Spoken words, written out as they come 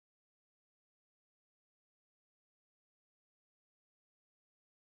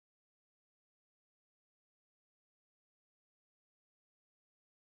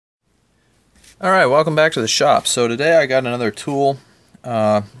Alright, welcome back to the shop. So today I got another tool.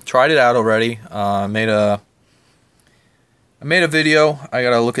 Tried it out already. I made a video. I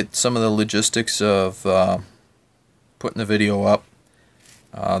gotta look at some of the logistics of putting the video up.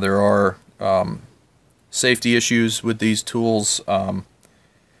 There are safety issues with these tools.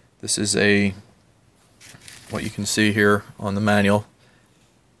 This is what you can see here on the manual.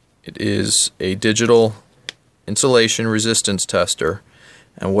 It is a digital insulation resistance tester.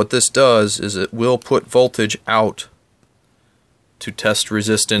 And what this does is it will put voltage out to test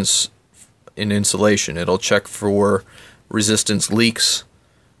resistance in insulation. It'll check for resistance leaks.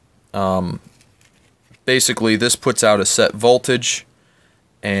 Basically, this puts out a set voltage,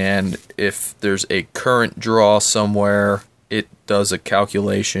 and if there's a current draw somewhere, it does a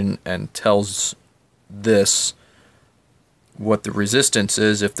calculation and tells this what the resistance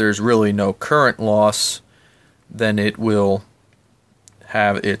is. If there's really no current loss, then it will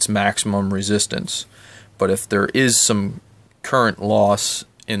have its maximum resistance. But if there is some current loss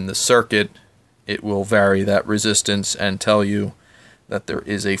in the circuit, it will vary that resistance and tell you that there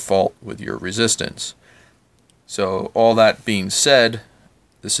is a fault with your resistance. So all that being said,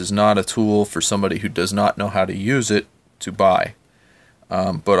 this is not a tool for somebody who does not know how to use it to buy.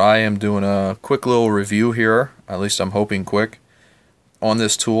 But I am doing a quick little review here, at least I'm hoping quick, on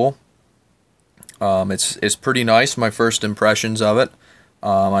this tool. It's pretty nice, my first impressions of it.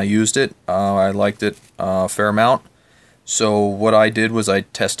 I used it. I liked it a fair amount. So what I did was I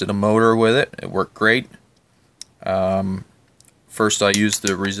tested a motor with it. It worked great. First I used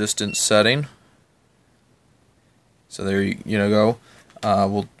the resistance setting. So there you go.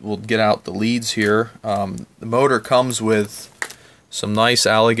 We'll get out the leads here. The motor comes with some nice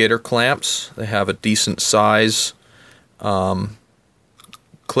alligator clamps. They have a decent size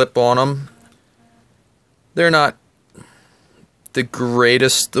clip on them. They're not the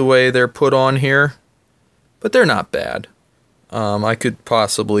greatest the way they're put on here, but they're not bad. I could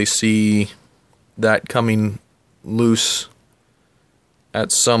possibly see that coming loose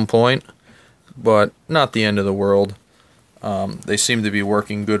at some point, but not the end of the world. They seem to be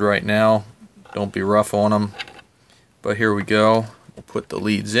working good right now. Don't be rough on them. But here we go. We'll put the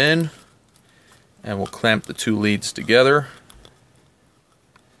leads in, and we'll clamp the two leads together.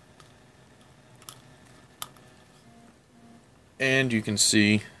 And you can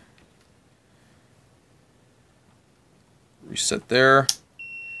see, reset there,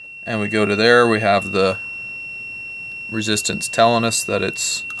 and we go to there. We have the resistance telling us that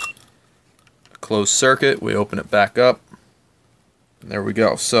it's a closed circuit. We open it back up, and there we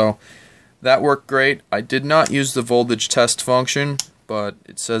go. So that worked great. I did not use the voltage test function, but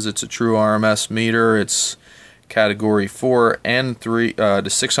it says it's a true RMS meter. It's category 4 and 3 to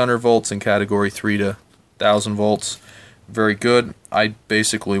 600 volts and category 3 to 1000 volts. Very good. I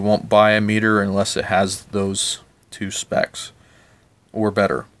basically won't buy a meter unless it has those two specs or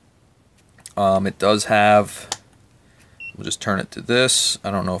better. It does have, we'll just turn it to this.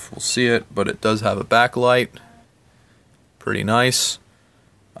 I don't know if we'll see it, but it does have a backlight. Pretty nice.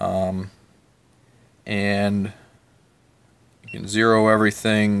 And you can zero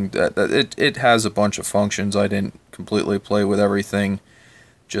everything. It has a bunch of functions. I didn't completely play with everything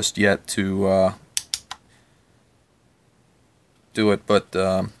just yet to do it, but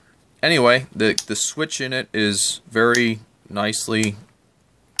anyway, the switch in it is very nicely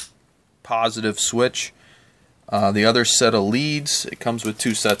positive switch. The other set of leads, it comes with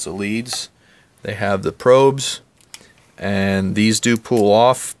two sets of leads. They have the probes, and these do pull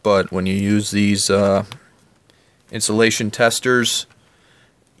off, but when you use these insulation testers,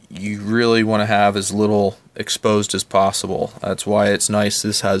 you really want to have as little exposed as possible. That's why it's nice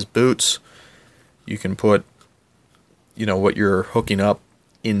this has boots. You can put what you're hooking up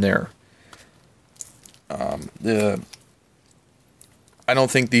in there. I don't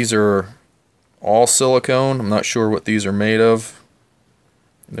think these are all silicone. I'm not sure what these are made of.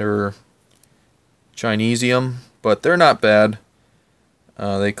 They're Chinesium, but they're not bad.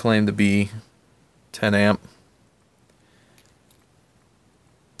 They claim to be 10 amp.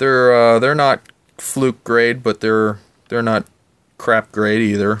 They're not fluke grade, but they're not crap grade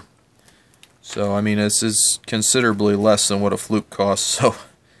either. So, I mean, this is considerably less than what a fluke costs, so,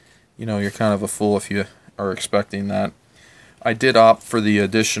 you're kind of a fool if you are expecting that. I did opt for the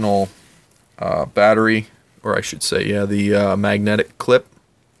additional battery, or I should say, yeah, the magnetic clip.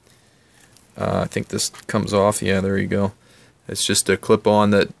 I think this comes off. Yeah, there you go. It's just a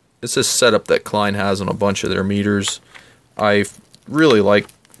clip-on that, it's a setup that Klein has on a bunch of their meters. I really like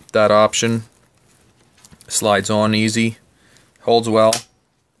that option. Slides on easy, holds well.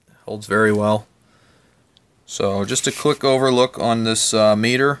 Holds very well. So just a quick overlook on this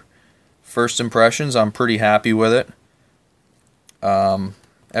meter. first impressions, I'm pretty happy with it.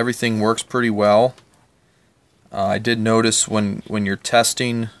 Everything works pretty well. I did notice when you're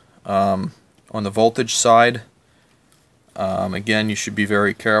testing on the voltage side, again, you should be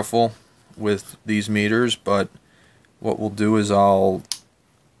very careful with these meters, but what we'll do is I'll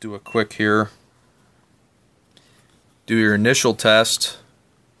do a quick here. Do your initial test,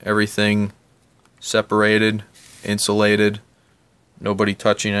 everything separated, insulated, nobody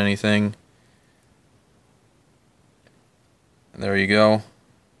touching anything. And there you go.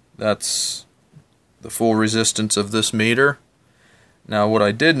 That's the full resistance of this meter. Now what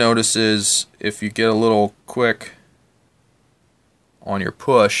I did notice is if you get a little quick on your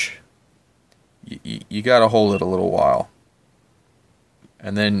push, you got to hold it a little while,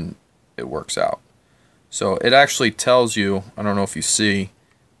 and then it works out. So it actually tells you, I don't know if you see,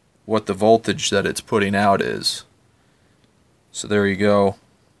 what the voltage that it's putting out is. So there you go.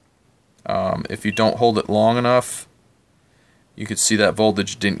 If you don't hold it long enough, you could see that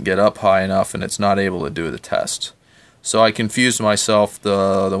voltage didn't get up high enough and it's not able to do the test. So I confused myself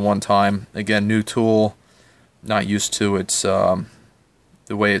the one time. Again, new tool, not used to its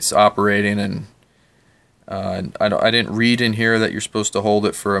the way it's operating, and I didn't read in here that you're supposed to hold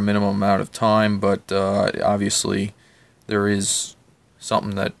it for a minimum amount of time, but obviously there is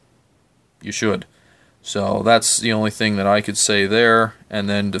something that you should. So that's the only thing that I could say there. And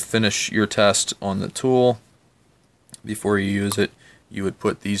then to finish your test on the tool, before you use it, you would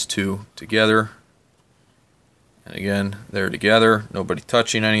put these two together. And again, they're together, nobody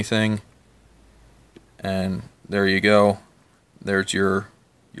touching anything. And there you go. There's your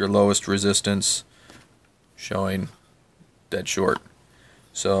lowest resistance, showing dead short.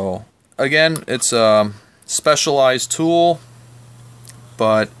 So again, it's a specialized tool,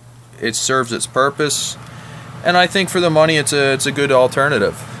 but it serves its purpose, and I think for the money it's a good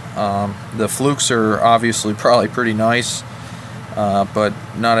alternative. The flukes are obviously probably pretty nice, but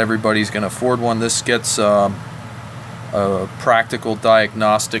not everybody's going to afford one. This gets a practical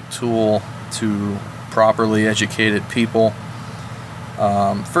diagnostic tool to properly educated people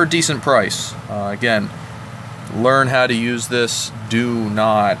for a decent price. Again, learn how to use this. Do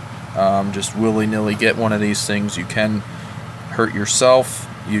not just willy-nilly get one of these things. You can hurt yourself,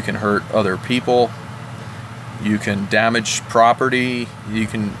 you can hurt other people, you can damage property, you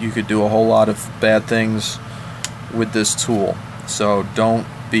could do a whole lot of bad things with this tool. So don't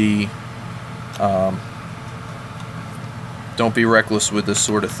be reckless with this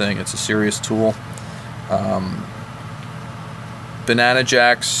sort of thing. It's a serious tool. Banana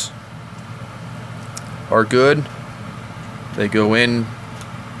jacks are good. They go in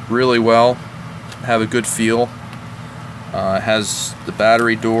really well, have a good feel. It has the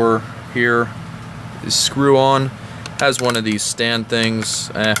battery door here, is screw on, has one of these stand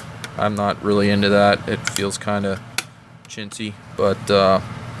things. I'm not really into that. It feels kind of chintzy, but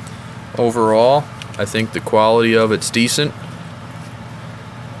overall I think the quality of it's decent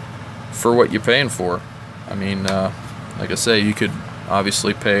for what you're paying for. I mean, like I say, you could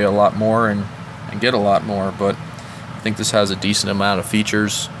obviously pay a lot more and get a lot more, but I think this has a decent amount of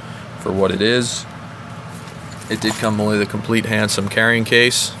features for what it is. It did come with a complete handsome carrying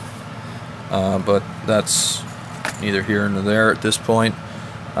case, but that's neither here nor there at this point.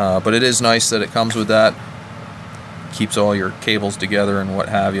 But it is nice that it comes with that. Keeps all your cables together and what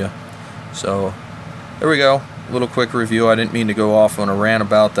have you. So there we go. A little quick review. I didn't mean to go off on a rant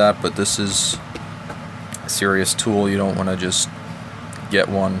about that, but this is a serious tool. You don't want to just get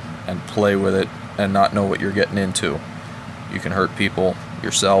one and play with it and not know what you're getting into. You can hurt people,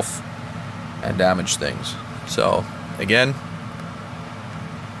 yourself, and damage things. So again,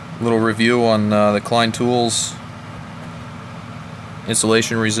 little review on the Klein Tools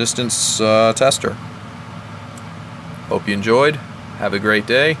insulation resistance tester. Hope you enjoyed. Have a great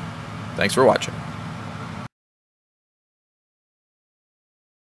day. Thanks for watching.